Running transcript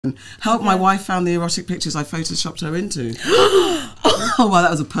Help, my wife found the erotic pictures I photoshopped her into. Oh, wow,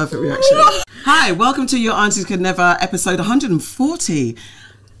 that was a perfect reaction. Hi, welcome to Your Aunties Could Never, episode 140.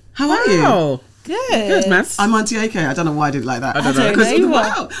 How are you? Good, man. I'm Auntie AK. I don't know why I did it like that. I don't know.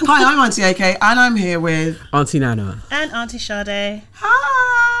 Wow. Hi, I'm Auntie AK, and I'm here with... Auntie Nana. And Auntie Sade.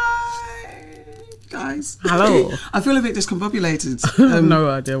 Hi, guys. Hello. I feel a bit discombobulated. No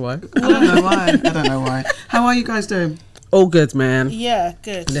idea why. I don't know why. How are you guys doing? All good, man. Yeah,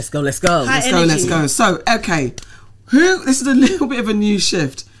 good. Let's go. Let's go. So, okay. This is a little bit of a new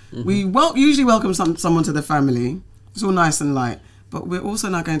shift. Mm-hmm. We usually welcome someone to the family. It's all nice and light. But we're also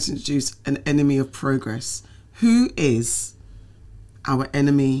now going to introduce an enemy of progress. Who is our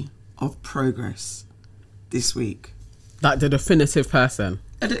enemy of progress this week? Like the definitive person.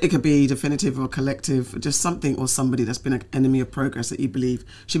 It could be definitive or collective, just something or somebody that's been an enemy of progress that you believe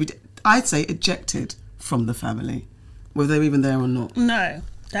should be, I'd say, ejected from the family, whether they're even there or not. No,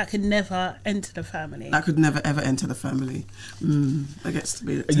 that could never enter the family. That could never ever enter the family. That gets to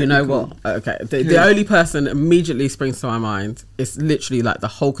be technical. You know what? Okay, the only person immediately springs to my mind is literally like the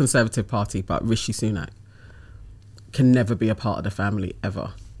whole Conservative Party, but Rishi Sunak can never be a part of the family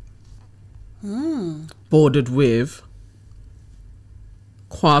ever. Bordered with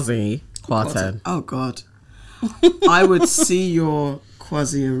Kwasi Kwarteng. Oh God, I would see your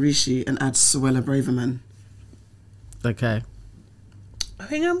Kwasi and Rishi and add Suella Braverman. Okay. I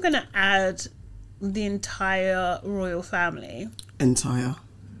think I'm going to add the entire royal family. Entire.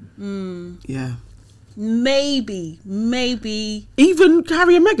 Yeah. Maybe. Even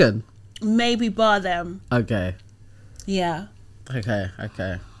Harry and Meghan? Maybe bar them. Okay. Yeah. Okay.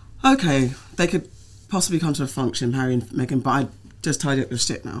 Okay, they could possibly come to a function, Harry and Meghan, but I just tidy up your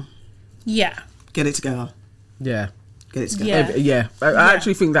shit now. Yeah. Get it together. Yeah. Get it together. Yeah. I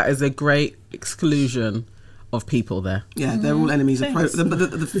actually think that is a great exclusion of people there. Yeah, they're all enemies of progress.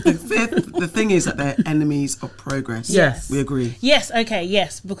 The thing is that they're enemies of progress. Yes. We agree. Yes, okay,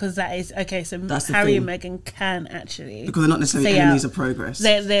 yes, because that is... Okay, so That's the Harry thing. and Meghan can actually... Because they're not necessarily enemies of progress.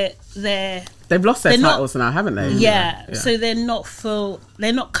 They're They've lost their They're not- titles now, haven't they? yeah, so they're not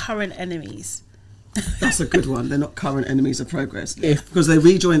current enemies. That's a good one. They're not current enemies of progress. Because they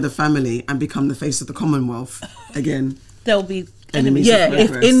rejoin the family and become the face of the Commonwealth again. They'll be Enemies enemies. of Yeah,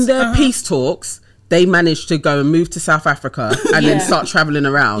 if progress. in the peace talks they manage to go and move to South Africa and then start travelling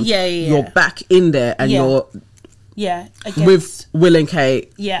around, you're back in there and you're with Will and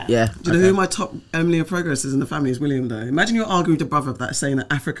Kate. Yeah. Do you know who my top enemy of progress is in the family is? William, though. Imagine you're arguing with a brother that saying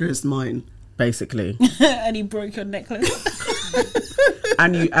that Africa is mine. Basically. And he broke your necklace.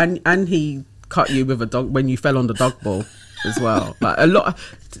 and he cut you with a dog when you fell on the dog ball as well. Like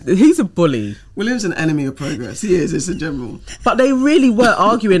he's a bully. William's an enemy of progress. He is, it's in general. But they really were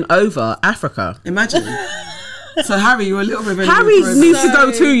arguing over Africa. Imagine. So Harry, you were a little bit of enemy Harry of progress. needs to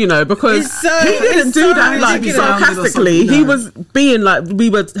go too, you know, because he didn't do that like sarcastically. No. He was being like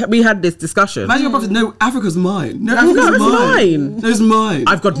we had this discussion. Imagine your brother, no, Africa's mine. No, No, Africa's it's mine. mine. No, it's mine.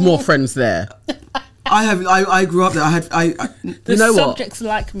 I've got more friends there. I grew up there. You know what? Subjects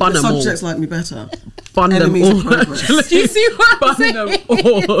like me. Bun the them all. subjects like me better. Bun them Enemies of all. progress. actually. Do you see what I'm saying? Bun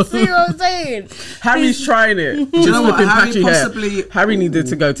them all. See what I'm saying? Harry's trying it. Do you know what? Flipping Harry patchy possibly... hair. Harry needed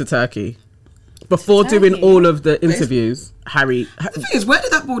to go to Turkey. Before doing all of the interviews, Harry... The thing is, where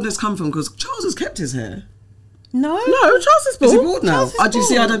did that baldness come from? Because Charles has kept his hair. No. No, Charles is Is he bald. bald now? Charles is Do you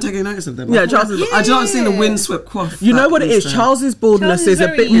see? I bald. don't take any notice of them. Yeah, Charles is... I don't see the windswept coif. You know what it is? Charles's baldness Charles is is a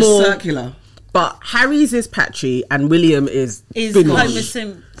very- bit It's more... circular. But Harry's is patchy and William is Homer finished.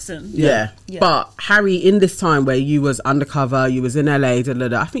 Simpson. Yeah. But Harry, in this time where you was undercover, you was in LA, I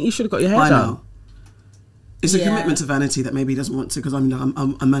think you should have got your hair I done. know. It's a commitment to vanity that maybe he doesn't want to, because I'm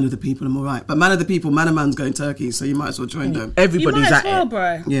a man of the people, I'm all right. But man of the people, man of man's going Turkey, so you might as well join them. Everybody's You might at as well, it.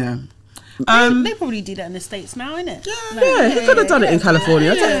 bro. Yeah. They probably do that in the States now, innit? Yeah, he could have done it in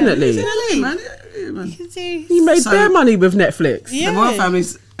California, definitely. Man. He made bare money with Netflix. The royal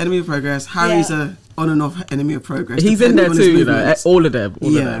family's enemy of progress. Harry's a on and off enemy of progress. He's in depending there on his too, you know, movements. all of them.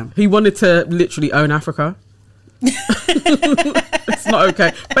 All Yeah. of them. He wanted to literally own Africa. It's not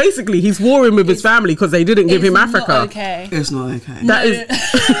okay. Basically, he's warring with his family because they didn't give him Africa. Not okay. It's not okay. That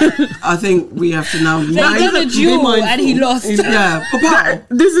is, I think we have to now... They done a duel and he lost. Yeah. Pow.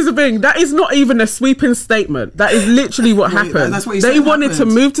 this is the thing. That is not even a sweeping statement. That is literally what happened. that's what he They said wanted to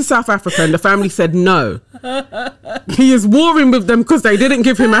happened. move to South Africa and the family said no. He is warring with them because they didn't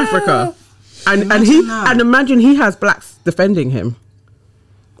give him Africa. And Imagine that. and imagine he has blacks defending him.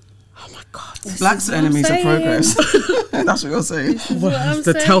 Oh my God. Blacks are enemies of progress. That's what you're saying. It's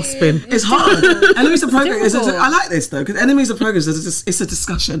the tailspin. It's hard. Enemies of progress. difficult. I like this though, because enemies of progress it's a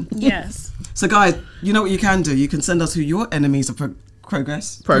discussion. Yes. So guys, you know what you can do? You can send us who your enemies of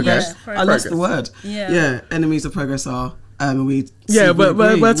Progress. I lost the word. Yeah. Enemies of progress are.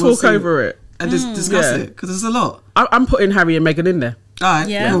 We'll talk over it and just discuss it because there's a lot. I'm putting Harry and Meghan in there. All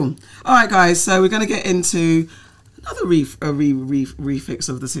right, cool. All right, guys. So we're going to get into another refix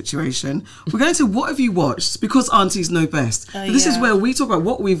of the situation. We're going to what have you watched, because aunties know best. This is where we talk about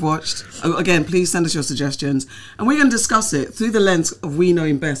what we've watched. Again, please send us your suggestions, and we're going to discuss it through the lens of we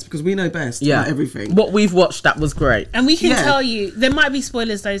knowing best, because we know best about everything. What we've watched that was great, and we can tell you there might be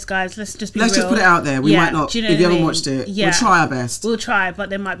spoilers. Those guys, let's just put it out there. We might not. If you haven't watched it, we'll try our best. We'll try,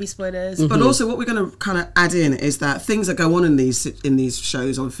 but there might be spoilers. Mm-hmm. But also, what we're going to kind of add in is that things that go on in these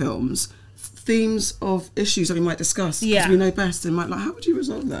shows or films, themes of issues that we might discuss, because we know best, and might like, how would you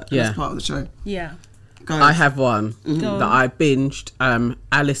resolve that as part of the show? Guys, I have one that I binged,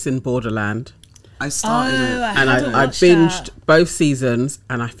 Alice in Borderland. I started it, and I binged both seasons,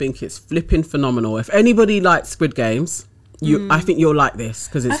 and I think it's flipping phenomenal. If anybody likes Squid Games, I think you'll like this,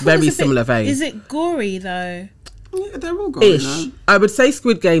 because it's very similar vein. Is it gory though? Yeah, they're all gory. I would say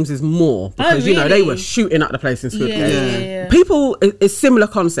Squid Games is more, because you know they were shooting at the place in Squid Games. People, it's similar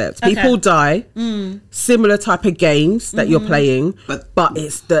concepts. People die, similar type of games that you're playing, but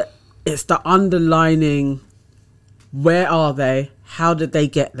it's the underlining. Where are they? How did they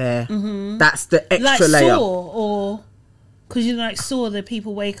get there? That's the extra layer. Or because you saw the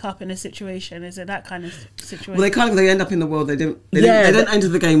people wake up in a situation. Is it that kind of situation? Well, they end up in the world. They don't enter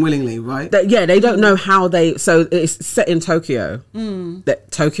the game willingly, right? They don't know how they. So it's set in Tokyo.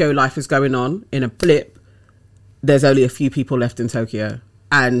 That Tokyo life is going on in a blip. There's only a few people left in Tokyo,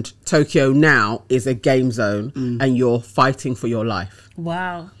 and Tokyo now is a game zone, and you're fighting for your life.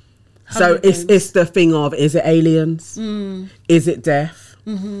 Wow. So it's the thing of, is it aliens? Is it death?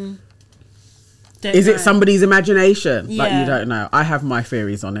 Is it somebody's imagination? You don't know. I have my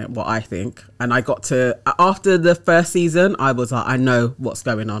theories on it, what I think. And I got to, after the first season, I was like, I know what's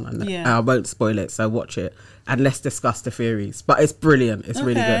going on, and I won't spoil it, so watch it. And let's discuss the theories. But it's brilliant. It's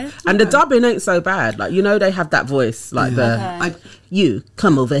really good. And the dubbing ain't so bad. they have that voice, you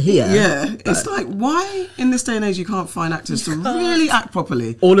come over here. Yeah. It's why in this day and age you can't find actors to really act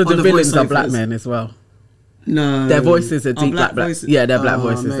properly? All of the villains are black men as well. No. Their voices are deep black. Yeah, they're black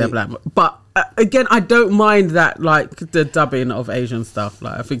voices. Mate. They're black. But again, I don't mind that, the dubbing of Asian stuff.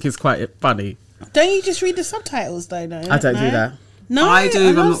 I think it's quite funny. Don't you just read the subtitles though? No, I don't do that. No, I do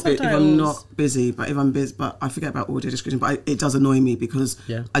if I'm not busy. But if I'm busy, but I forget about audio description. But it does annoy me, because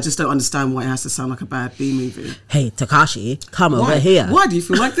I just don't understand why it has to sound like a bad B movie. Hey, Takashi, come over here. Why do you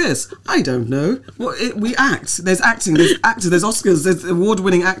feel like this? I don't know. Well, we act. There's acting. There's actors. There's Oscars. There's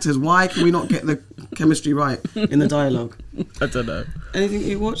award-winning actors. Why can we not get the chemistry right in the dialogue? I don't know. Anything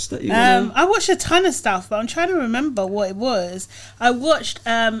you watched that you? I watched a ton of stuff, but I'm trying to remember what it was. I watched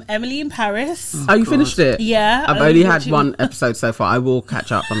Emily in Paris. Oh, you finished it? Yeah. I've only had one episode so far. I will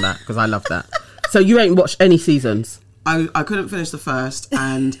catch up on that, because I love that. So you ain't watched any seasons? I couldn't finish the first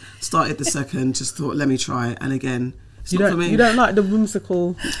and started the second. Just thought, let me try. And again, it's not for me. You don't like the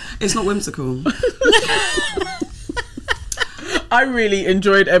whimsical? It's not whimsical. I really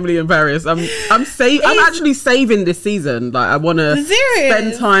enjoyed Emily in Paris. I'm actually saving this season. I want to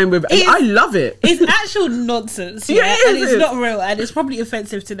spend time with. I love it. It's actual nonsense, and it's not real, and it's probably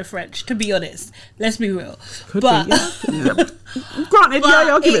offensive to the French. To be honest, let's be real. Granted,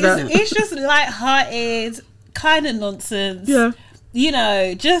 I'll give it that. It's just light-hearted, kind of nonsense.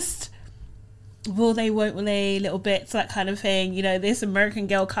 Yeah, just. Will they, won't they, little bits, that kind of thing. This American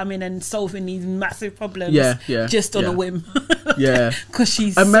girl coming and solving these massive problems just on a whim. Because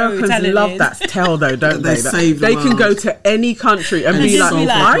she's Americans so talented. Love that tell, though, don't they? They can go to any country and be like,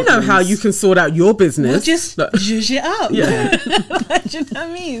 I know how you can sort out your business. We'll just zhuzh it up. Yeah. Do you know what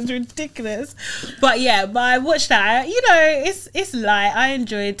I mean? It's ridiculous. But I watched that. It's light. I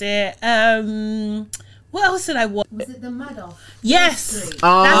enjoyed it. What else did I watch? Was it the Madoff? Yes.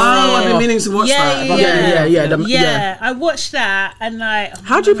 I've been meaning to watch that. Yeah. I watched that, and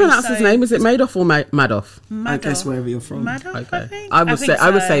how do you pronounce his name? Is it Madoff or Madoff? I guess wherever you're from. Madoff, okay. I would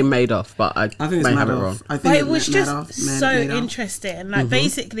say Madoff, but I think it's may have it wrong. I think it was just so interesting.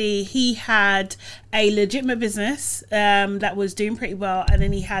 Basically, he had a legitimate business that was doing pretty well, and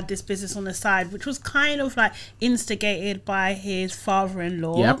then he had this business on the side, which was kind of instigated by his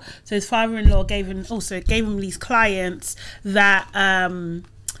father-in-law. Yep. So his father-in-law gave him these clients that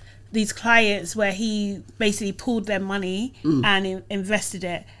these clients where he basically pulled their money and invested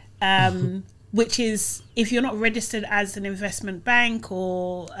it, which is, if you're not registered as an investment bank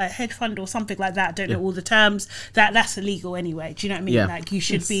or a hedge fund or something like that, don't know all the terms, that's illegal anyway. Do you know what I mean? Yeah. You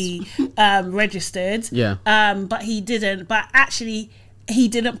should be registered. Yeah. But he didn't. But actually, he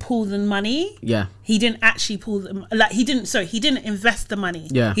didn't pull the money. Yeah. He didn't actually pull them. Like he didn't invest the money.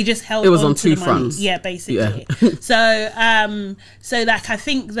 Yeah. He just held. It was on to two the fronts. Money. Yeah, basically. Yeah. So like I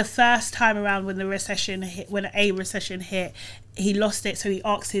think the first time around when a recession hit, he lost it. So he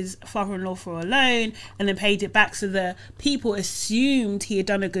asked his father-in-law for a loan and then paid it back. So the people assumed he had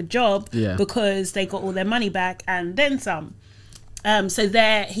done a good job because they got all their money back and then some. So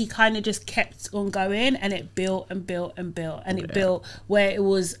there he kind of just kept on going, and it built and built and built, and it built where it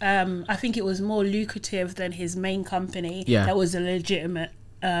was I think it was more lucrative than his main company that was a legitimate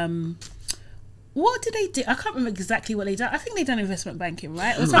what did they do? I can't remember exactly what they done. I think they done investment banking,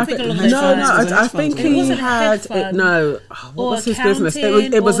 right? Or something along those lines. I think he had what was his business?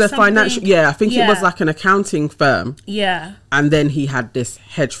 It was a financial. Yeah, I think it was like an accounting firm. Yeah. And then he had this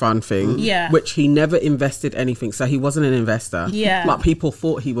hedge fund thing, which he never invested anything. So he wasn't an investor. Yeah. But people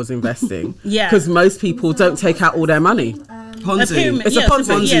thought he was investing. Yeah. Because most people don't take out all their money. Ponzi. It's a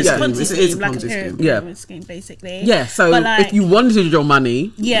Ponzi. It's a Ponzi scheme. scheme, like a pyramid scheme, basically. Yeah. So like, if you wanted your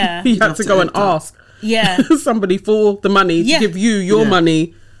money, he had to go and ask. Somebody for the money to give you your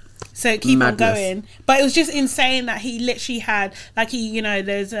money. So keep on going. But it was just insane that he literally had, like,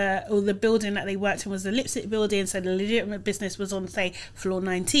 there's the building that they worked in was the Lipstick building, so the legitimate business was on, say, floor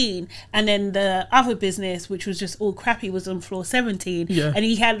 19, and then the other business, which was just all crappy, was on floor 17. And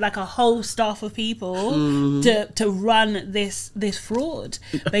he had like a whole staff of people to run this fraud,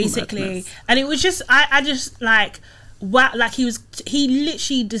 basically. And it was just I just like, wow, like he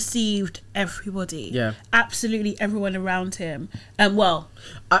literally deceived everybody. Absolutely everyone around him.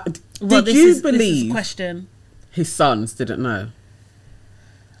 Did you believe question his sons didn't know?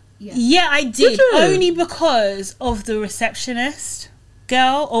 Yeah, I did. Only because of the receptionist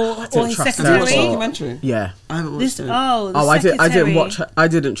girl or his secretary. Yeah, I haven't watched it. I didn't watch her. I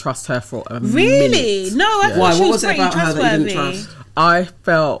didn't trust her for a minute. No, I thought she was pretty trustworthy. That you didn't trust? I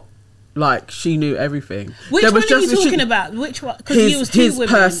felt like she knew everything. Which one are you talking about? Which one? Because he was his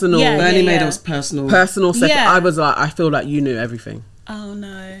personal. Bernie Madoff's personal second. I was like, I feel like you knew everything. Oh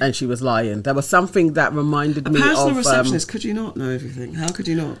no! And she was lying. There was something that reminded me of a personal receptionist. Could you not know everything? How could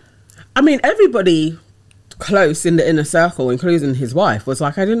you not? I mean, everybody close in the inner circle, including his wife, was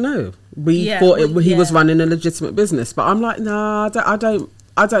like, I didn't know. We thought he was running a legitimate business, but I'm like, nah,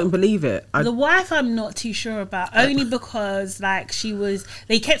 I don't believe it. The wife I'm not too sure about, only because like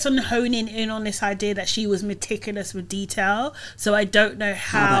they kept on honing in on this idea that she was meticulous with detail, so I don't know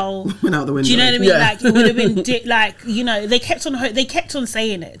how went out the window. Do you know what I mean? Like it would have been they kept on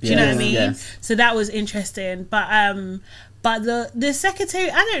saying it. Do you know what I mean? So that was interesting, but the secretary,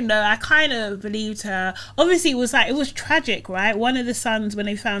 I don't know, I kind of believed her. Obviously, it was tragic, right? One of the sons, when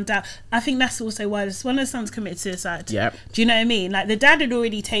they found out, I think that's also why one of the sons committed suicide. Yep. Do you know what I mean? Like the dad had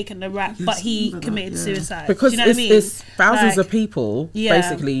already taken the rap, but he committed suicide. Because do you know what I mean? It's thousands of people.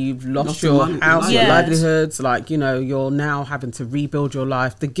 Basically, you've lost your house, your livelihoods. Like, you're now having to rebuild your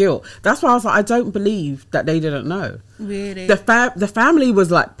life. The guilt. That's why I was like, I don't believe that they didn't know. Really? The family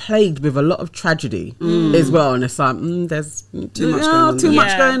was like plagued with a lot of tragedy as well, and it's like there's too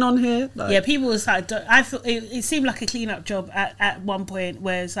much going on here. Like, people was like, I feel it seemed like a clean-up job at one point,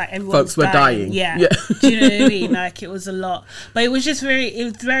 where it's like everyone folks were dying. Yeah. Do you know what I mean? Like it was a lot, but it was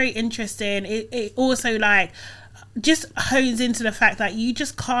very interesting. It also like just hones into the fact that you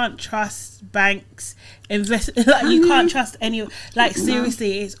just can't trust banks, like you can't trust any, like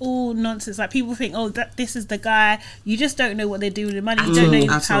seriously, it's all nonsense. Like people think, this is the guy. You just don't know what they're doing with the money. You don't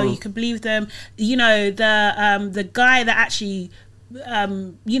know how you can believe them. The guy that actually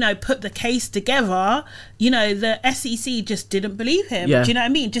put the case together, the SEC just didn't believe him. Do you know what I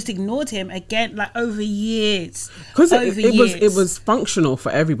mean? Just ignored him again, like over years. Because it was functional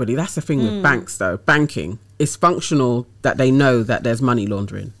for everybody. That's the thing with banks, though. Banking, it's functional that they know that there's money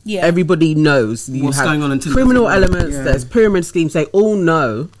laundering. Everybody knows what's going on in criminal elements. There's pyramid schemes. They all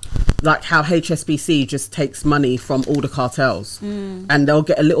know. Like how HSBC just takes money from all the cartels and they'll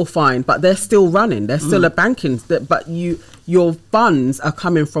get a little fine, but they're still running. They're still a banking, but your funds are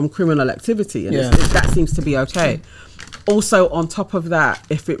coming from criminal activity, and that seems to be okay. Also, on top of that,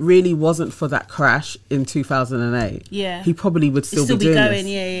 if it really wasn't for that crash in 2008, he probably would still be doing going.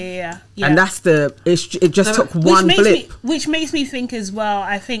 This. And that's it just took one blip. Which makes me think as well,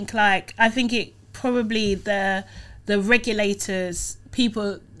 I think it probably the regulators,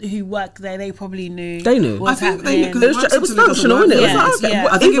 people who work there, they probably knew. They knew. I think they knew, because it was functional, isn't it?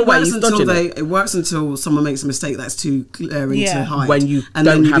 I think it works until someone makes a mistake that's too glaring to hide. When you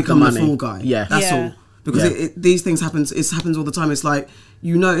then you become the the fall guy. That's all. Because these things happens. It happens all the time. It's like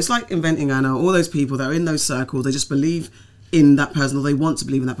it's like inventing Anna. All those people that are in those circles, they just believe in that person, or they want to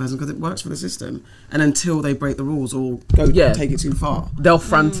believe in that person because it works for the system. And until they break the rules or take it too far, they'll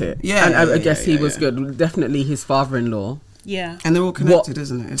front it. Yeah, and I guess he was good. Definitely his father-in-law. Yeah, and they're all connected,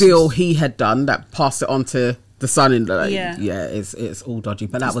 isn't it? Deal he had done that passed it on to the son-in-law. It's all dodgy,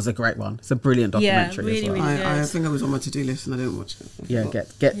 but that was a great one. It's a brilliant documentary. Really, as well. really good. I think I was on my to-do list and I didn't watch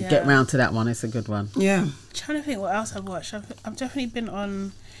it. Get round to that one. It's a good one. Yeah. I'm trying to think what else I've watched. I've definitely been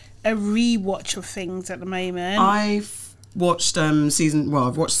on a rewatch of things at the moment. I've watched season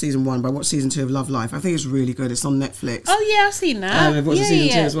 1, but I watched season 2 of Love Life. I think it's really good. It's on Netflix. Oh yeah, I've seen that. I've watched season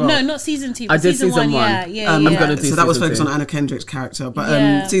 2 as well. No, not season 2. I did season 1. Yeah. I'm gonna do so that was season focused 2. on Anna Kendrick's character,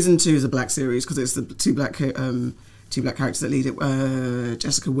 but season 2 is a black series because it's the two black characters that lead it.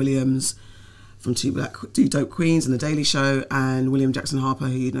 Jessica Williams from Two Dope Queens and The Daily Show, and William Jackson Harper,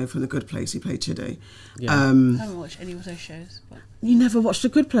 who you know from The Good Place, he played Chide. I haven't watched any of those shows. But You never watched The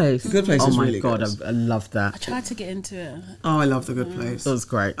Good Place? The Good Place is really good. Oh my good. God, I love that. I tried to get into it. Oh, I love The Good Place. It was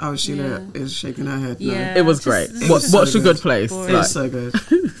great. Oh, Sheila is shaking her head. No. Yeah. It was great. Watch so The good. Good Place. It was so good.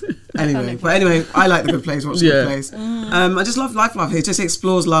 Anyway, I like The Good Place. Watch The Good Place. I just love Life. It just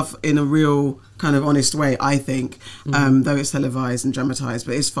explores love in a real kind of honest way, I think, though it's televised and dramatised,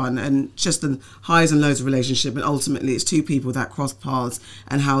 but it's fun, and just the highs and lows of relationship, and ultimately it's two people that cross paths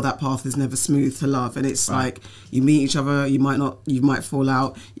and how that path is never smooth to love, and it's like you meet each other, you might fall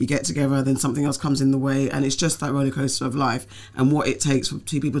out, you get together, then something else comes in the way, and it's just that roller coaster of life and what it takes for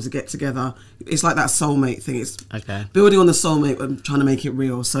two people to get together. It's like that soulmate thing. It's building on the soulmate and trying to make it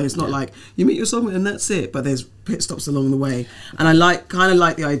real. So it's not like you meet your soulmate and that's it, but there's pit stops along the way. And I kind of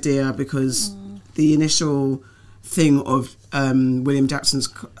like the idea because the initial thing of William Jackson's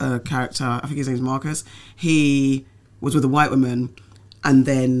character, I think his name's Marcus, he was with a white woman, and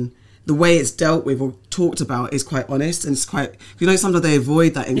then the way it's dealt with or talked about is quite honest, and it's quite, sometimes they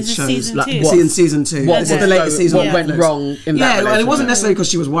avoid that in shows. Season like 2? in season 2. What It's the latest season. What went wrong in that relationship? And it wasn't necessarily because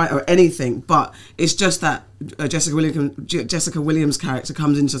she was white or anything, but it's just that Jessica Williams' character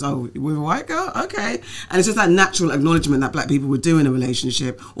comes in and says, "Oh, with a white girl, okay," and it's just that natural acknowledgement that black people would do in a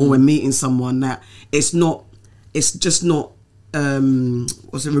relationship or when meeting someone, that it's just not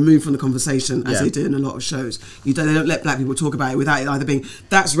removed from the conversation as they do in a lot of shows. They don't let black people talk about it without it either being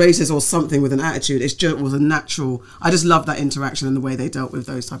that's racist or something with an attitude. It was a natural. I just love that interaction and the way they dealt with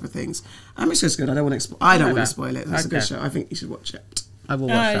those type of things. It's just good. I don't want to spoil it. That's a good show. I think you should watch it. I will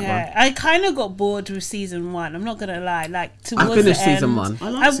watch that one. I kind of got bored with season 1. I'm not gonna lie. Like towards I finished the end, season 1.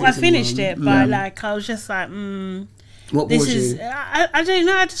 I finished it, but I was just like, What this bored is. you? I don't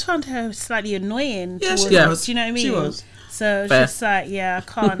know. I just found her slightly annoying. Yeah, she towards- was. Do you know what I mean? She was. So it's Fair. just like, I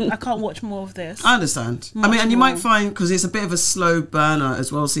can't watch more of this. I understand. And you might find, because it's a bit of a slow burner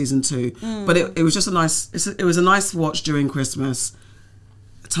as well, season 2. But it was just it was a nice watch during Christmas.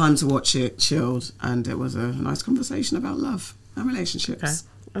 Time to watch it, chilled, and it was a nice conversation about love and relationships.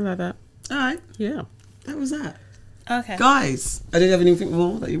 Okay. I like that. All right, Yeah. that was that. Okay. Guys, I didn't have anything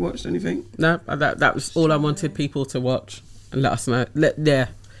more that you watched, anything? No, that was all I wanted people to watch and let us know.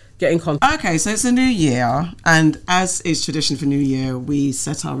 Get in contact. Okay, so it's a new year, and as is tradition for New Year, we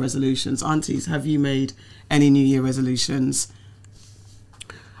set our resolutions. Aunties, have you made any New Year resolutions?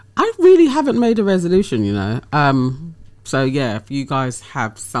 I really haven't made a resolution, So yeah, if you guys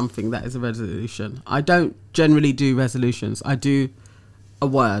have something that is a resolution, I don't generally do resolutions. I do a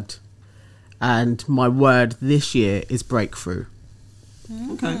word, and my word this year is breakthrough.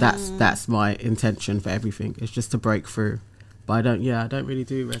 Okay. That's my intention for everything. It's just to break through. But I don't really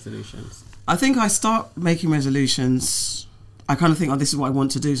do resolutions. I think I start making resolutions. I kind of think, this is what I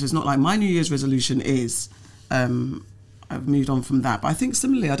want to do. So it's not like my New Year's resolution is, I've moved on from that. But I think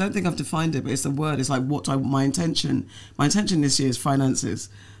similarly, I don't think I've defined it, but it's a word. It's like my intention. My intention this year is finances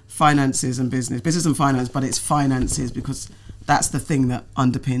and business and finance, but it's finances because that's the thing that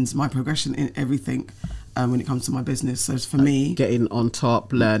underpins my progression in everything when it comes to my business. So for me, getting on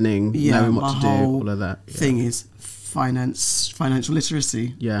top, learning, knowing what to do, all of that. Yeah. Thing is financial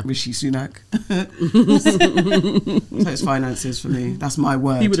literacy. Yeah. Rishi Sunak. So it's finances for me. That's my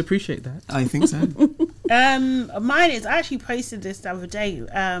word. He would appreciate that. I think so. Mine is, I actually posted this the other day.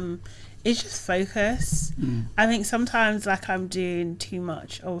 It's just focus. I think sometimes I'm doing too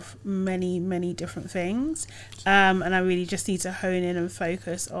much of many different things, and I really just need to hone in and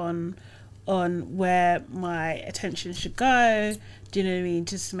focus on where my attention should go. Do you know what I mean?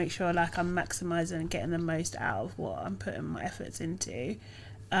 Just to make sure I'm maximizing and getting the most out of what I'm putting my efforts into.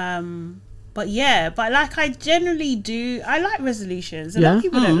 But I generally do. I like resolutions. A lot of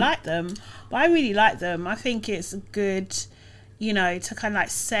people don't like them, but I really like them. I think it's good, to kind of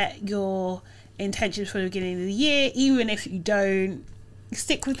set your intentions for the beginning of the year, even if you don't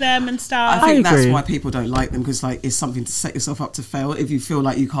stick with them and stuff. I think that's agree. why people don't like them, because like it's something to set yourself up to fail if you feel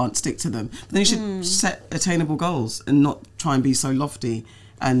like you can't stick to them. But then you should set attainable goals and not try and be so lofty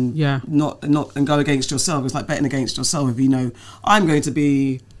and not and go against yourself. It's like betting against yourself. If you know I'm going to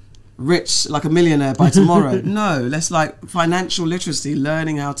be rich like a millionaire by tomorrow. No, let's like financial literacy,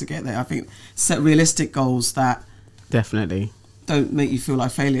 learning how to get there. I think set realistic goals that definitely don't make you feel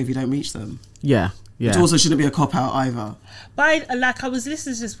like failure if you don't reach them. Yeah. Which also shouldn't be a cop-out either. But I was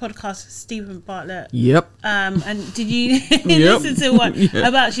listening to this podcast with Stephen Bartlett. Yep. And did you listen to what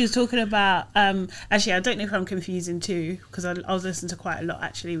about? She was talking about. Actually, I don't know if I'm confusing two, because I was listening to quite a lot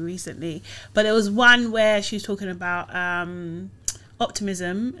actually recently. But there was one where she was talking about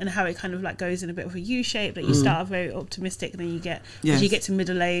optimism and how it kind of like goes in a bit of a U shape, that you start very optimistic and then you get as you get to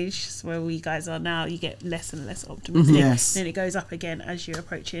middle age, where we guys are now, you get less and less optimistic. Then it goes up again as you're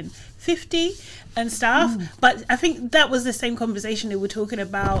approaching 50 and stuff. But I think that was the same conversation they were talking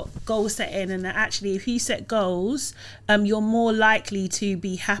about, goal setting, and that actually if you set goals, you're more likely to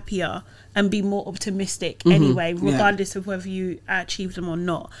be happier and be more optimistic anyway, regardless of whether you achieve them or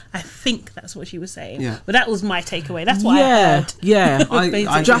not. I think that's what she was saying. But that was my takeaway. That's what I heard.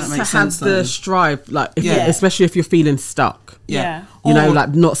 I just to have the strive, like especially if you're feeling stuck. You know,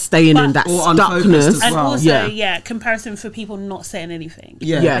 like not staying in that stuckness. And also, comparison for people not saying anything.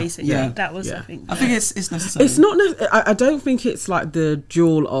 Basically. That was, I think it's necessary. It's not, I don't think it's like the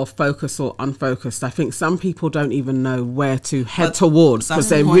dual of focus or unfocused. I think some people don't even know where to head towards, because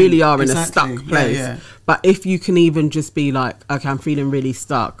they really are in a stuck place. But if you can even just be like, okay, I'm feeling really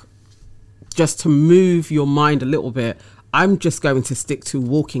stuck, just to move your mind a little bit, I'm just going to stick to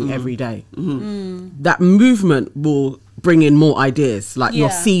walking every day. That movement will bring in more ideas. Like you'll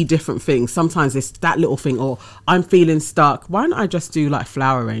see different things. Sometimes it's that little thing, or I'm feeling stuck. Why don't I just do like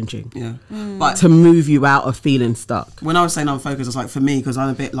flower arranging? But to move you out of feeling stuck. When I was saying unfocused, it's like for me, because I'm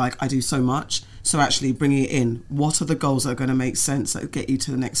a bit like I do so much. So actually bringing it in, what are the goals that are going to make sense, that get you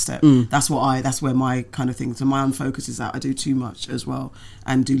to the next step? That's where my kind of thing, so my unfocus is that I do too much as well,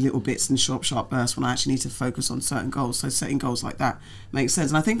 and do little bits and sharp bursts when I actually need to focus on certain goals. So setting goals like that makes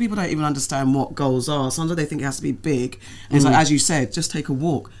sense. And I think people don't even understand what goals are. Sometimes they think it has to be big. And it's like, as you said, just take a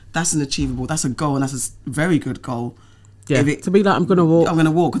walk. That's an achievable, that's a goal, and that's a very good goal. To be like, I'm going to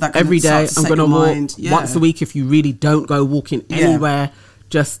walk that every day. I'm going to walk once a week if you really don't go walking anywhere.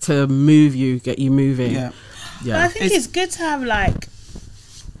 Just to move you, get you moving. But I think it's good to have like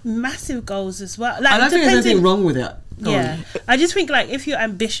massive goals as well. Like, I don't think there's anything wrong with it. I just think like if you're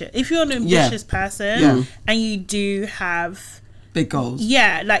ambitious, if you're an ambitious person and you do have big goals,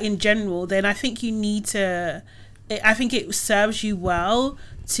 like in general, then I think you need to. I think it serves you well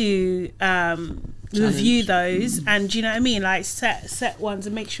to review those, and do you know what I mean, like set ones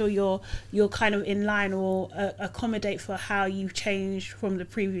and make sure you're kind of in line, or accommodate for how you've changed from the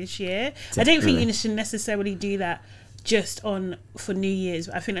previous year. Definitely. I don't think you should necessarily do that just for New Year's.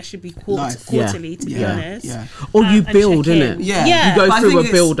 I think that should be quarterly, to be honest. Or you build, innit? You go through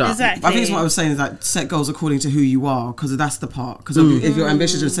a build up. Exactly. I think it's what I was saying is that set goals according to who you are, because that's the part. Because if you're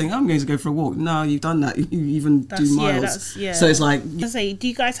ambitious and saying, I'm going to go for a walk, no, you've done that. You even do miles. So it's like, do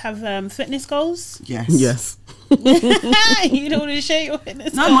you guys have fitness goals? Yes. You don't want to share your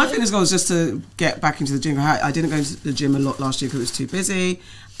fitness goals? No, my fitness goal is just to get back into the gym. I didn't go to the gym a lot last year because it was too busy,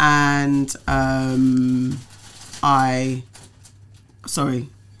 and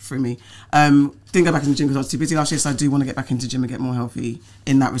didn't go back in the gym because I was too busy last year, so I do want to get back into the gym and get more healthy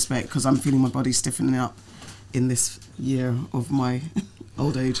in that respect, because I'm feeling my body stiffening up in this year of my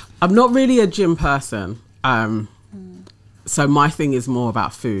old age. I'm not really a gym person, so my thing is more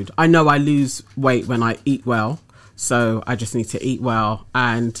about food. I know I lose weight when I eat well, so I just need to eat well.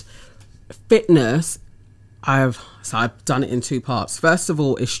 And fitness, I've done it in two parts. First of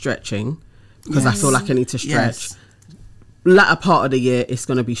all is stretching, because I feel like I need to stretch. Latter part of the year, it's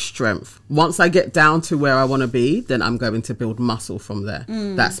going to be strength. Once I get down to where I want to be, then I'm going to build muscle from there.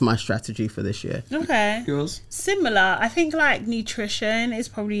 That's my strategy for this year. Okay. Yours? Similar. I think like nutrition is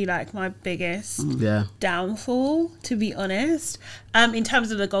probably like my biggest downfall, to be honest, in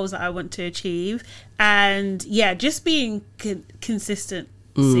terms of the goals that I want to achieve. And just being consistent.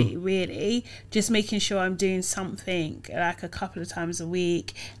 Really just making sure I'm doing something like a couple of times a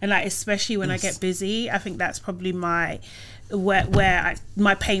week, and like especially when I get busy, I think that's probably my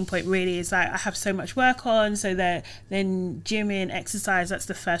pain point really, is like I have so much work on, so that then gym and exercise, that's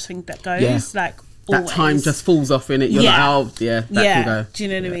the first thing that goes like that always. Time just falls off in it. You're like, that can go. Do you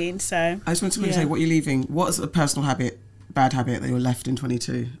know what I mean? So I just want to say, what you're leaving, what is a personal bad habit that you're left in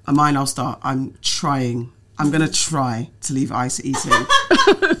 22? And mine, I'll start. I'm going to try to leave ice eating.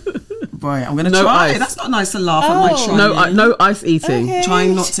 boy, I'm going to No try. ice. That's not nice to laugh at my trying. No ice eating. Okay.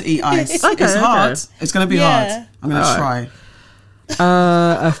 Trying not to eat ice. Okay, It's hard. okay. It's going to be Yeah. hard. I'm going to try.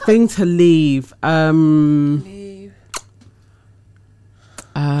 A thing to leave.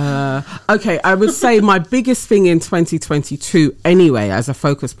 Okay, I would say my biggest thing in 2022 anyway, as a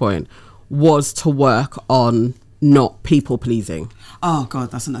focus point, was to work on not people pleasing. Oh,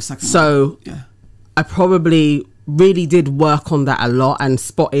 God, that's a second one. So Yeah. I probably really did work on that a lot and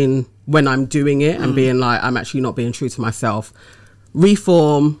spotting when I'm doing it and being like, I'm actually not being true to myself.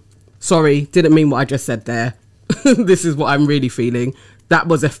 Reform, sorry, didn't mean what I just said there. This is what I'm really feeling. That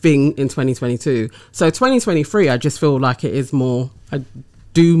was a thing in 2022. So 2023, I just feel like it is more, I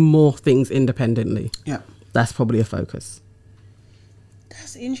do more things independently. Yeah. That's probably a focus.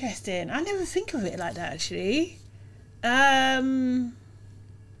 That's interesting. I never think of it like that, actually.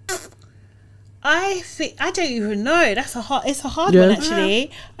 I think I don't even know. It's a hard one,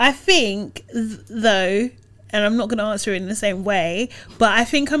 actually. I think though, and I'm not going to answer it in the same way, but I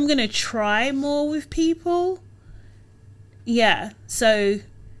think I'm going to try more with people. Yeah. So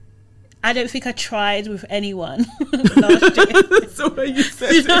I don't think I tried with anyone last year. That's the way you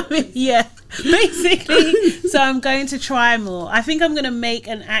said You know what I mean? Yeah, basically. So I'm going to try more. I think I'm going to make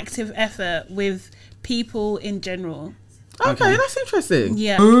an active effort with people in general. Okay, that's interesting.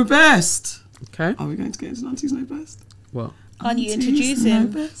 Yeah. Who best? Okay. Are we going to get into Aunties Know Best? What? Are you Aunties introducing? Know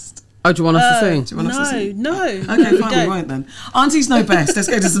Best? Oh, do you want us to sing? Do you want us to sing? No. Okay, No, fine, we don't. won't then. Aunties Know Best. Let's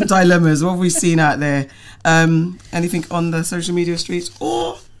get to some dilemmas. What have we seen out there? Anything on the social media streets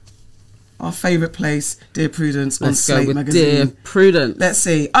or our favourite place, Dear Prudence, on Let's go Slate with magazine? Dear Prudence. Let's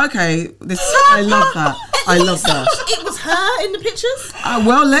see. Okay, I love that. I love that. It was her in the pictures.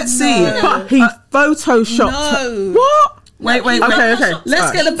 Well, let's see. But he photoshopped. No. What? Wait. Okay.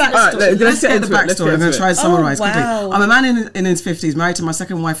 Let's get the backstory. All right, let's get the into it. Let's backstory. get I'm going into to try and summarise quickly. wow. I'm a man in his 50s, married to my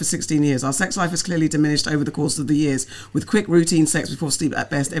second wife for 16 years. Our sex life has clearly diminished over the course of the years, with quick routine sex before sleep at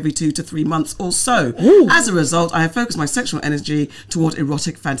best every 2 to 3 months or so. As a result, I have focused my sexual energy toward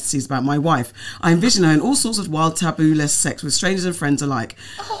erotic fantasies about my wife. I envision her in all sorts of wild, taboo-less sex with strangers and friends alike.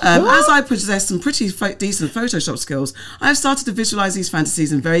 As I possess some pretty decent Photoshop skills, I have started to visualise these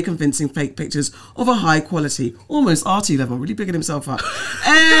fantasies in very convincing fake pictures of a high quality, almost arty level, really bigging himself up.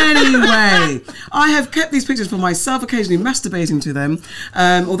 Anyway, I have kept these pictures for myself, occasionally masturbating to them,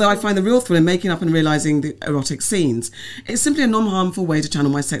 although I find the real thrill in making up and realising the erotic scenes. It's simply a non-harmful way to channel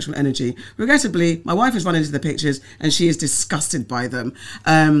my sexual energy. Regrettably, my wife has run into the pictures and she is disgusted by them.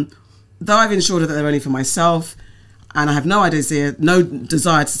 Though I've ensured that they're only for myself, and I have no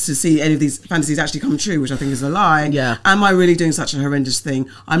desire to see any of these fantasies actually come true, which I think is a lie. Yeah. Am I really doing such a horrendous thing?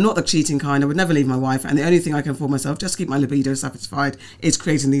 I'm not the cheating kind. I would never leave my wife. And the only thing I can afford myself, just to keep my libido satisfied, is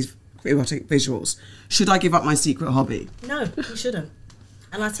creating these erotic visuals. Should I give up my secret hobby? No, you shouldn't.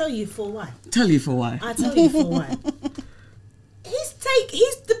 And I'll tell you for why. Tell you for why. I'll tell you for why. He's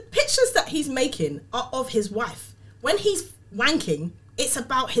the pictures that he's making are of his wife. When he's wanking, it's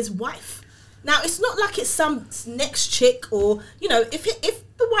about his wife. Now, it's not like it's some next chick or, you know, if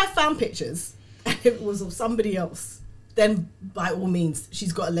the wife found pictures and it was of somebody else, then by all means,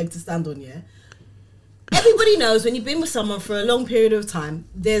 she's got a leg to stand on, yeah? Everybody knows when you've been with someone for a long period of time,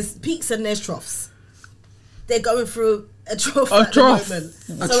 there's peaks and there's troughs. They're going through a trough at the moment.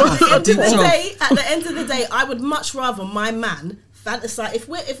 So at the end of the day, I would much rather my man fantasize.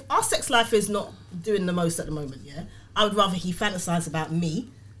 If our sex life is not doing the most at the moment, yeah, I would rather he fantasize about me.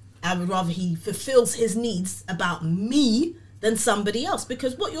 I would rather he fulfills his needs about me than somebody else,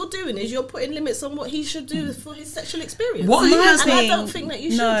 because what you're doing is you're putting limits on what he should do for his sexual experience. I don't think that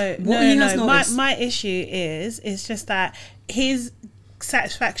you should. No. My issue is just that his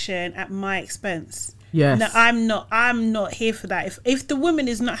satisfaction at my expense. Yes. No, I'm not here for that. If the woman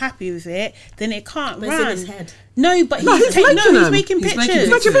is not happy with it, then it can't But run. it's in his head. No, but he's making pictures.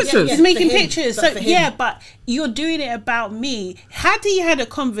 He's Making for him, pictures. but So for him. yeah, but you're doing it about me. Had he had a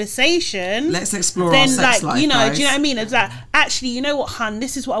conversation, Let's explore then our sex life, do you know guys. what I mean? It's like, actually, you know what, hun,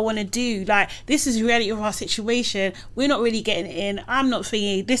 this is what I want to do. Like, this is the reality of our situation. We're not really getting it in. I'm not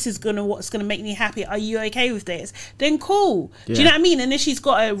thinking this is what's gonna make me happy. Are you okay with this? Then cool. Do you know what I mean? And then she's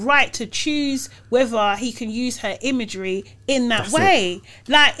got a right to choose whether he can use her imagery in that way.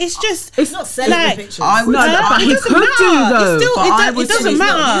 Like, it's just It's not selling the pictures. I would, No, but But he could do though. It doesn't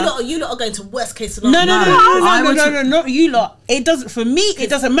matter. You lot are going to worst case scenario. No, not you lot. It doesn't. For me, it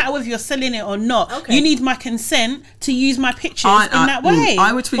doesn't matter whether you're selling it or not. Okay. You need my consent to use my pictures in that way.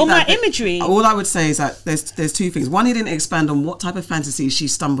 I would tweet or that, my imagery. All I would say is that there's two things. One, he didn't expand on what type of fantasy she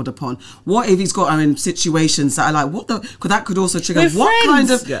stumbled upon. What if he's got her in situations that are like, what the? Because that could also trigger. We're what friends.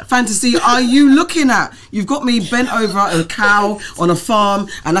 kind of fantasy are you looking at? You've got me bent over a cow on a farm,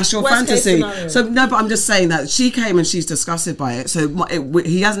 and that's your Worst case fantasy. scenario. So no, but I'm just saying that she came and she's disgusted by it. So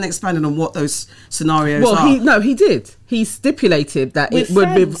he hasn't expanded on what those scenarios are. He did. He stipulated that With it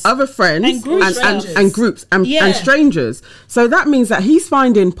would be friends. other friends And groups. and groups and strangers. So that means that he's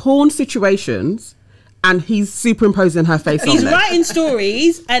finding porn situations and he's superimposing her face on He's them. writing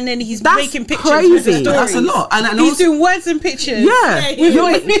stories and then he's That's making pictures crazy. with the stories. That's a lot. And he's also, doing words and pictures. Yeah,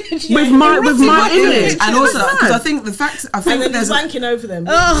 with my image. and also because I think and that then there's he's wanking over them.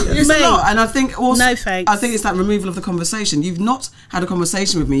 Oh, it's mate. a lot, and I think also No thanks. I think it's that removal of the conversation. You've not had a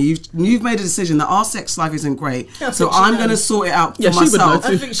conversation with me. You've made a decision that our sex life isn't great, so I'm going to sort it out for Yeah, she would know myself.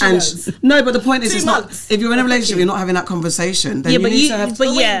 too. I think she knows. No, but the point is, 2 it's not. months. If you're in a relationship, you're not having that conversation. Then Yeah, you but need you- to have. but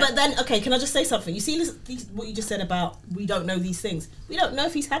But yeah. but then, okay, can I just say something? You see what you just said about we don't know these things. We don't know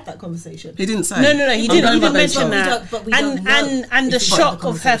if he's had that conversation. He didn't say. No, he I'm didn't. going He by didn't based mention on- that. we don't know And the if he's had shock the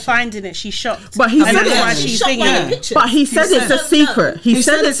of her conversation. finding it, she's shocked. But he And said that's it. why She's she's shocked by thinking. the picture. But he said it's a said- secret. He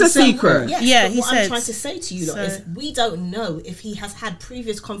said it's a secret. Yes, Yeah, but he what said. I'm trying to say to you lot is we don't know if he has had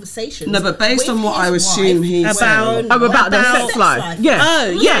previous conversations. No, but based with on what his I assume wife he About- said. About their About sex life. Yeah. Oh,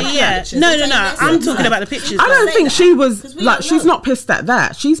 yeah. pictures. No. It's like I'm that's talking it. about the pictures. I don't say think that, she was 'cause we like don't she's know. not pissed at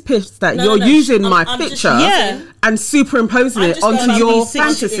that. She's pissed that No, you're no, using I'm my just picture Yeah. and superimposing I'm it just going onto by your what you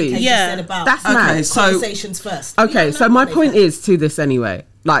fantasy. Yeah. said about That's Okay, mad. so conversations first. We Okay, don't so know my what point they've is to this anyway.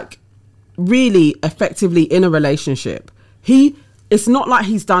 Like, really effectively in a relationship, it's not like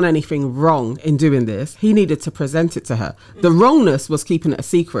he's done anything wrong in doing this. He needed to present it to her. The wrongness was keeping it a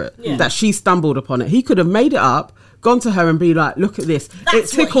secret, Yeah. that she stumbled upon it. He could have made it up, gone to her and be like, look at this.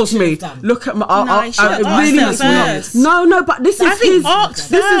 That's It tickles what he me. should have done. Look at my... No, he should have it asked really her makes me happy. first. No, but this I is think his... ask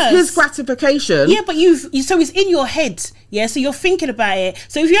This is his first. gratification. Yeah, but so it's in your head. Yeah, so you're thinking about it.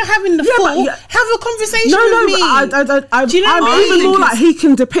 So if you're having the Yeah, but thought, yeah. have a conversation No, with me. but Do you know I'm what I mean? even more like he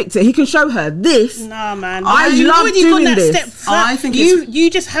can depict it. He can show her this. Nah, man. I You've love already doing gone that this. step further. I think you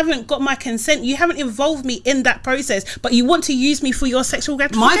just haven't got my consent. You haven't involved me in that process, but you want to use me for your sexual My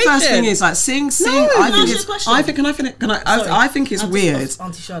gratification. first thing is like seeing. Can I I ask think you a it's. question? I think. Can I finish? Can I? Sorry. I think it's I'm just weird. off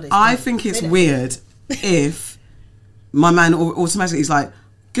Auntie Sade's I point. think it's Say that. weird if my man automatically is like,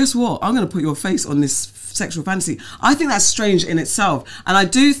 guess what? I'm going to put your face on this sexual fantasy. I think that's strange in itself, and I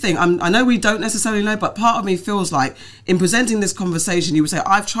do think I know we don't necessarily know, but part of me feels like in presenting this conversation, you would say,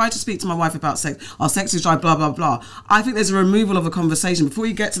 I've tried to speak to my wife about sex. Our sex is dry, blah blah blah. I think there's a removal of a conversation before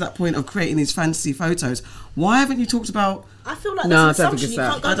you get to that point of creating these fantasy photos. Why haven't you talked about? I feel like No, that's I an don't think assumption. it's You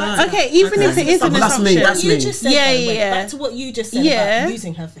that. can't go I don't back know. to that. Okay, even if it is an Well, that's me, assumption. that's What you me. just said, Yeah, though, wait, yeah. back to what you just said Yeah. about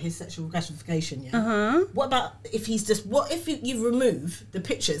using her for his sexual gratification. Yeah. What about if he's just? What if you remove the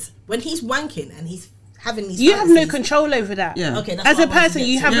pictures when he's wanking and he's having these? You have no fantasies? control over that. Yeah. Okay, that's As what a I wanted to person, get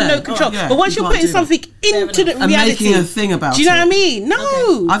you to. have Yeah. no control. Oh, yeah. But once You you're can't putting do that. something into the enough. And reality, making a thing about do you know it. what I mean?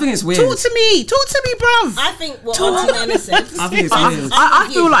 No. I think it's weird. Talk to me, bruv. I think what Auntie Nana said. I think it's I'm weird. with I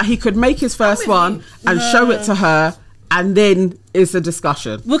you. feel like he could make his first with one you. and show it to her, and then it's a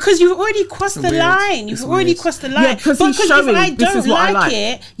discussion. Because you've already crossed the weird. line. You've It's already weird. crossed the line. Yeah, 'cause he's Because showing, if I this don't is what I like.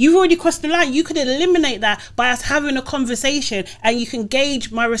 it, you've already crossed the line. You could eliminate that by us having a conversation, and you can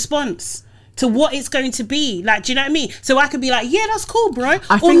gauge my response to what it's going to be. Like, do you know what I mean? So I could be like, yeah, that's cool, bro.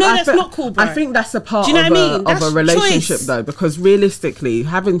 Or no, that's not cool, bro. I think that's a part Do you know of, what I mean? of a That's relationship, choice. though, because realistically,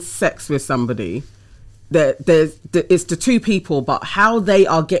 having sex with somebody, it's the two people, but how they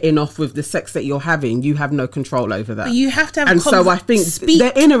are getting off with the sex that you're having, you have no control over that. But you have to have and so I think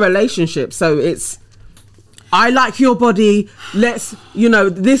they're in a relationship, so it's, I like your body, let's,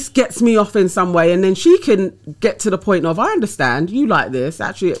 this gets me off in some way, and then she can get to the point of, I understand, you like this,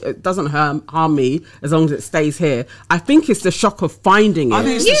 actually it doesn't harm me as long as it stays here. I think it's the shock of finding it. I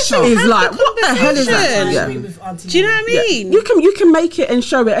think it's the Yes, shock. it Is have like, the what the hell is that? conversation. I Yeah. agree with Auntie Do you know Nana. what I mean? You can make it and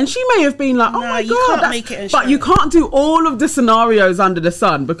show it, and she may have been like, "Oh No, my you god!" can't that's- make it and but show you it. can't do all of the scenarios under the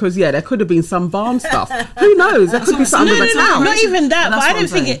sun because there could have been some barn stuff. Who knows? There could be something No, with no, a no, towel. not even that. But But that's I what don't I'm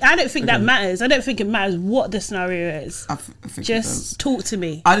think saying. I don't think that matters. I don't think it matters what the scenario is. I think it Just does. talk to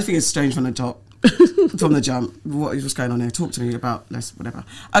me. I just think it's strange from the top. From the jump. What is what's going on here? Talk to me about less whatever.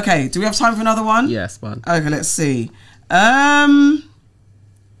 Okay, do we have time for another one? Yes, one. Okay, let's see.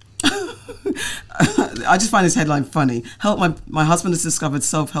 I just find this headline funny. Help, my husband has discovered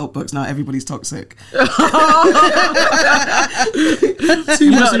self-help books. Now everybody's toxic. Too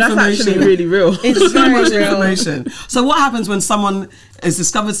much That's information. actually really real. It's Too very much real. information. So what happens when someone has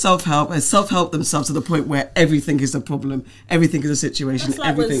discovered self-help, has self-helped themselves to the point where everything is a problem, everything is a situation, That's like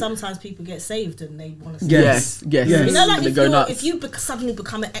everything. when sometimes people get saved and they want to. Yes. Yes. Yes. You know, like They go nuts. if you suddenly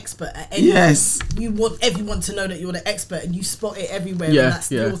become an expert at anything, Yes. you want everyone to know that you're the expert and you spot it everywhere. Yeah, And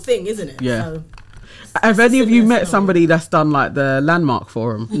that's yeah. your thing, isn't it? Yeah. So, Have any of you similar met story. somebody that's done like the Landmark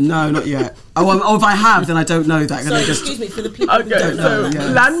Forum? No, not yet. Or if I have, then I don't know that. so I just, excuse me for the people who Okay, don't so know.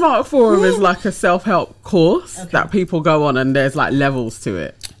 yeah. Landmark Forum is like a self-help course that people go on, and there's like levels to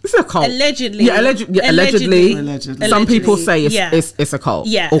it. It's a cult. Allegedly. Yeah, allegedly. Allegedly. Some people Allegedly. say Yeah. it's a cult.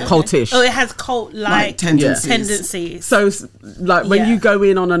 Yeah. Or cultish. Oh, it has cult-like tendencies. tendencies. So, like, when Yeah. you go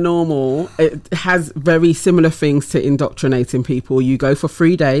in on a normal, it has very similar things to indoctrinating people. You go for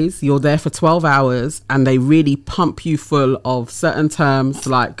 3 days, you're there for 12 hours, and they really pump you full of certain terms.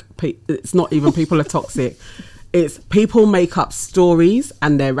 Like, it's not even people are toxic. It's people make up stories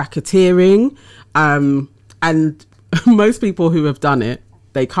and they're racketeering. And most people who have done it,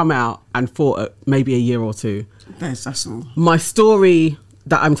 they come out and for maybe a year or two. That's all. My story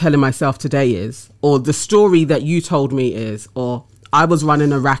that I'm telling myself today is, or the story that you told me is, or I was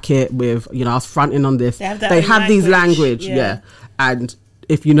running a racket with, I was fronting on this. They have their They own have these language, language, yeah. yeah. And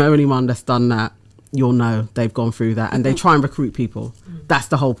if you know anyone that's done that, you'll know they've gone through that. And they try and recruit people. That's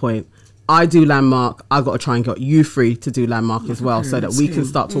the whole point. I do Landmark. I've got to try and get you free to do Landmark as well, so that we can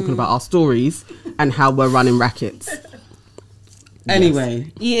start talking about our stories and how we're running rackets.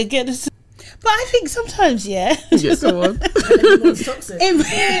 Anyway. Yeah, get this. But I think sometimes, Yes, go on. Everyone's toxic.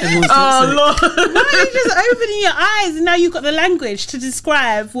 Oh, Lord. No, you're just opening your eyes, and now you've got the language to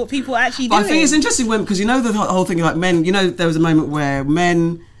describe what people are actually But doing. I think it's interesting because the whole thing like men. There was a moment where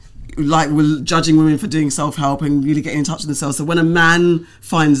men were judging women for doing self-help and really getting in touch with themselves. So when a man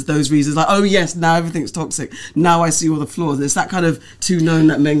finds those reasons, like, oh yes, now everything's toxic. Now I see all the flaws. It's that kind of too known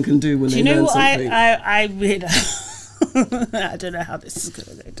that men can do when Do they you know learn what something. I really I don't know how this is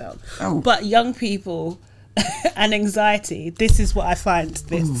going to go down. Oh. But young people and anxiety, this is what I find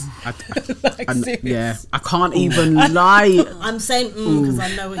this. Like, serious. Yeah, I can't even lie. I'm saying because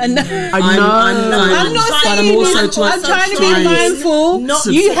I know what you mean. I know. I'm not but saying I'm you also have to- I'm trying to be trying- mindful. Not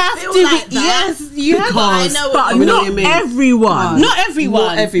You to have feel to like be, that. yes, you have Because- I know But what you know not what you mean. everyone. Not everyone.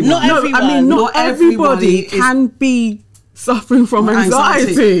 Not everyone. Not No, everyone. I mean, not Not everybody everybody can be suffering from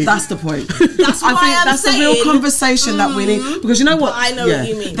anxiety. That's the point. That's I why think I'm that's the real saying, conversation that we need, because you know what? But I know what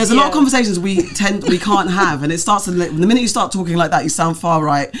you mean. There's a lot of Yeah. conversations we can't have, and it starts to. The minute you start talking like that, you sound far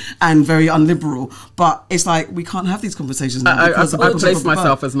right and very unliberal. But it's like we can't have these conversations now. because I people place talk about-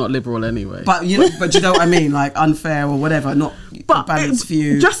 myself as not liberal anyway. But you know what I mean, like unfair or whatever, not a balanced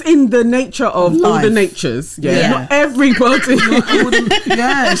view. Just in the nature of all the Life. natures, Yeah. not everybody.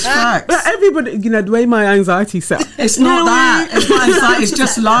 Yeah, it's facts. But everybody, the way my anxiety set. It's not that. It's not anxiety. It's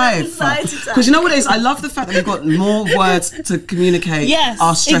just life. Anxiety time. Because you know what it is? I love the fact that we've got more words to communicate Yes,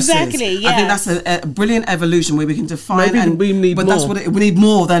 our stresses. exactly, I think yes. that's a brilliant evolution where we can define. Maybe we need but that's more. what we need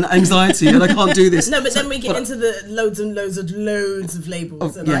more than anxiety, and I can't do this. No, but then we get into the loads and loads of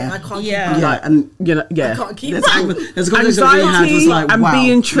labels, and yeah. I can't Yeah. keep up. Yeah, and Yeah. I can't keep there's up. a conversation that we had was Anxiety like, and wow.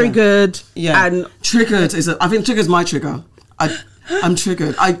 being triggered. Yeah, And triggered is. I think trigger's my trigger. I'm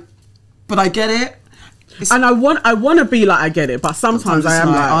triggered. But I get it. And I want to be like I get it, but sometimes I am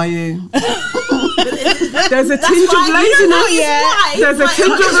are like, you? there's a tinge of Why? You know laziness. why? There's a Like,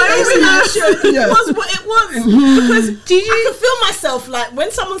 tinge of laziness. Yeah. It was what it was. Because Did you- I can feel myself, like,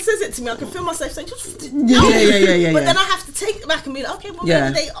 when someone says it to me, I can feel myself saying, just Yeah. But then I have to take it back and be like, okay, well, Yeah.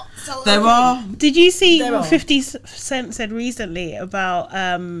 maybe so, There okay. are. Did you see There what are. 50 Cent said recently about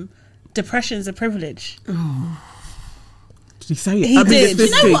depression's a privilege? Did he say it? He did. You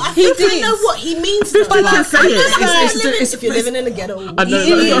know what? I He think I did. know what he means. 50 though. can say I know it. that It's- if you're living in a ghetto. I know.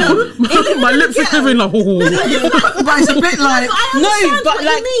 Yeah. My lips are quivering like. But it's a bit like. I No, understand but what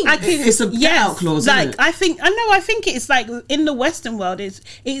like you mean. I can. It's a get out clause, Like isn't it? I think it's like in the Western world, it's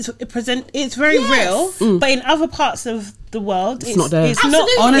very Yes. real, but in other parts of the world, it's not there. It's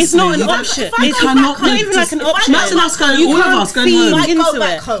Absolutely. not. It's not an Honestly, option. if I It's go cannot back home, be not even like an just- option. Imagine us going, You all of can't us going feed home. If I into go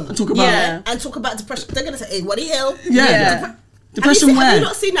back it. home And talk about Yeah. and talk about depression, they're gonna say, "Hey, what the hell?" Yeah. Depression Have where? you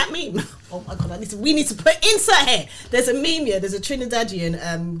not seen that meme? Oh my god! We need to put insert here. There's a meme here. There's a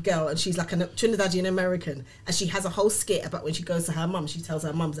Trinidadian girl, and she's like a Trinidadian American, and she has a whole skit about when she goes to her mum. She tells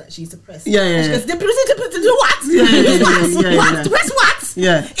her mum that she's depressed. Yeah, yeah, And she yeah. goes, "Depressed what? Yeah, yeah, yeah, Depressed yeah, what? yeah. Depressed what?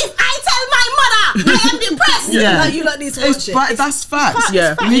 Yeah. If I tell my mother I am depressed. Yeah. Like, you lot need to watch it. But that's facts.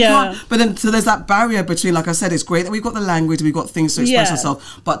 Yeah. We Yeah. can't, but then so there's that barrier between, like I said, it's great that we've got the language, we've got things to express Yeah. ourselves,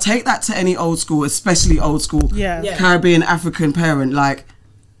 but take that to any old school, especially old school Yeah. Yeah. Caribbean African parent, like,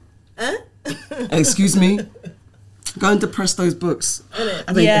 excuse me, go and depress those books.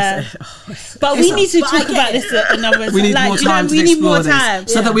 I mean, Yeah. But we it's- need to but I talk get about it. this another We need like, more do you know, time to we need explore more this, time.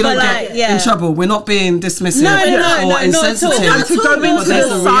 so that we don't But, get like, yeah. in trouble. We're not being dismissive No, or not at insensitive. all. And to go But into there's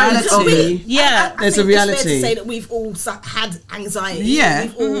the a science of reality. it. Yeah. There's think a it's fair reality. to say that we've all had anxiety. Yeah.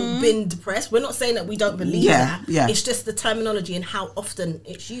 We've all been depressed. We're not saying that we don't believe Yeah, that. yeah. It's just the terminology and how often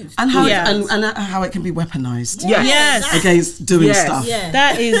it's used. And how Yeah. and how it can be weaponized Yes. Yes. against doing Yes. stuff. Yeah.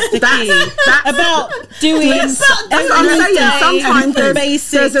 That is the key. About doing That's what I'm saying. Sometimes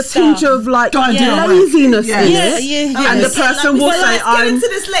there's a tinge of like Go and do it. laziness Yeah. in Yeah, it, yeah. and the Yes. person will say, Let's get into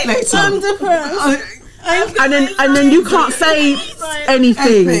this later. Later. I'm depressed. and then you can't say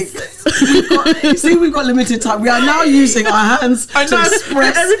anything. We've got limited time. We are now using our hands to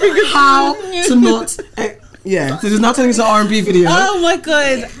express how to not. So there's now turning into R&B video. Oh my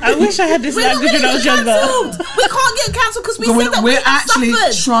god! I wish I had this We're not language going when I to was get younger. cancelled. We can't get cancelled because we But said that we're we have actually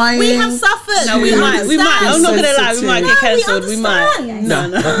suffered. trying We have suffered. No, we might. I'm not gonna lie. We might get No, we cancelled. We might. understand.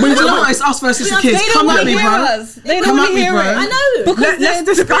 No. Do you know what? It's us versus the They kids. They Come don't at want to me, hear bro. us. They don't Come want at to me, hear bro. it. I know. Let's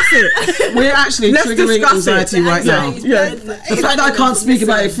discuss it. We're actually Let's triggering discuss it. anxiety right now. Yeah. The fact that I can't speak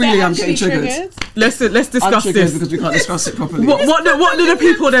about it freely, I'm getting triggered. Let's I'm discuss triggered this. because we can't discuss it properly. What do the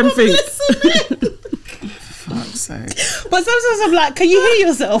people then think? Fuck's sake. But sometimes I'm like, can you hear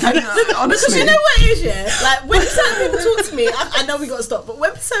yourself? Because Honestly. you know what it is, yeah? Like, when certain people talk to me, I know we got to stop, but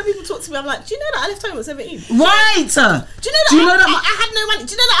when certain people talk to me, I'm like, do you know that I left home at 17? Right! Do you know that, I had no money?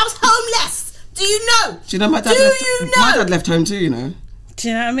 Do you know that I was homeless? Do you know? Do you know my dad Do left? you My know? dad left home too, you know. Do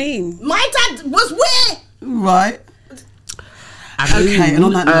you know what I mean? My dad was where? Right. Okay, and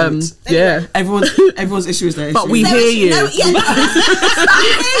on that note, Yeah. everyone's issue is their issue. But we hear you. No, yeah. I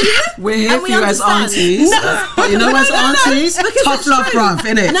hear you. We're here And for we you as understand. aunties. But you know, as aunties, because tough it's love, true. bruv,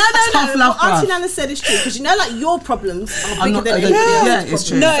 innit? No, Tough love, what Auntie bruv. Nana said is true because you know, like your problems are I'm bigger not- than I don't- anybody else's yeah, problems. it's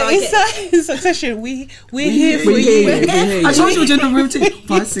true. No, So I it's get it. in succession. We're here for We hear you. you. I told you we're doing the routine.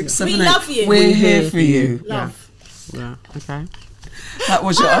 5, 6, 7, We 8. love you. We're We here for you. Love. Yeah. Okay. That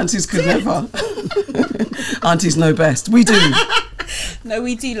was your aunties could never. Aunties know best. We do. No,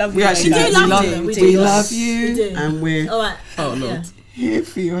 we do love you. We actually guys. do. love love you. you. We do. We love We you. do. And we're All right. Oh, Lord. here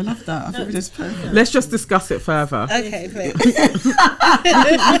for you. I love that. I think we're just perfect. Let's just discuss it further. Okay, thanks.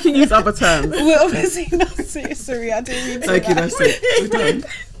 We can use other terms. We're obviously not serious. Sorry, I didn't mean to. Thank you. That's it. We're done.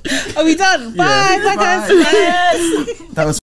 Are we done? Bye. Bye, guys. Bye. Bye. That was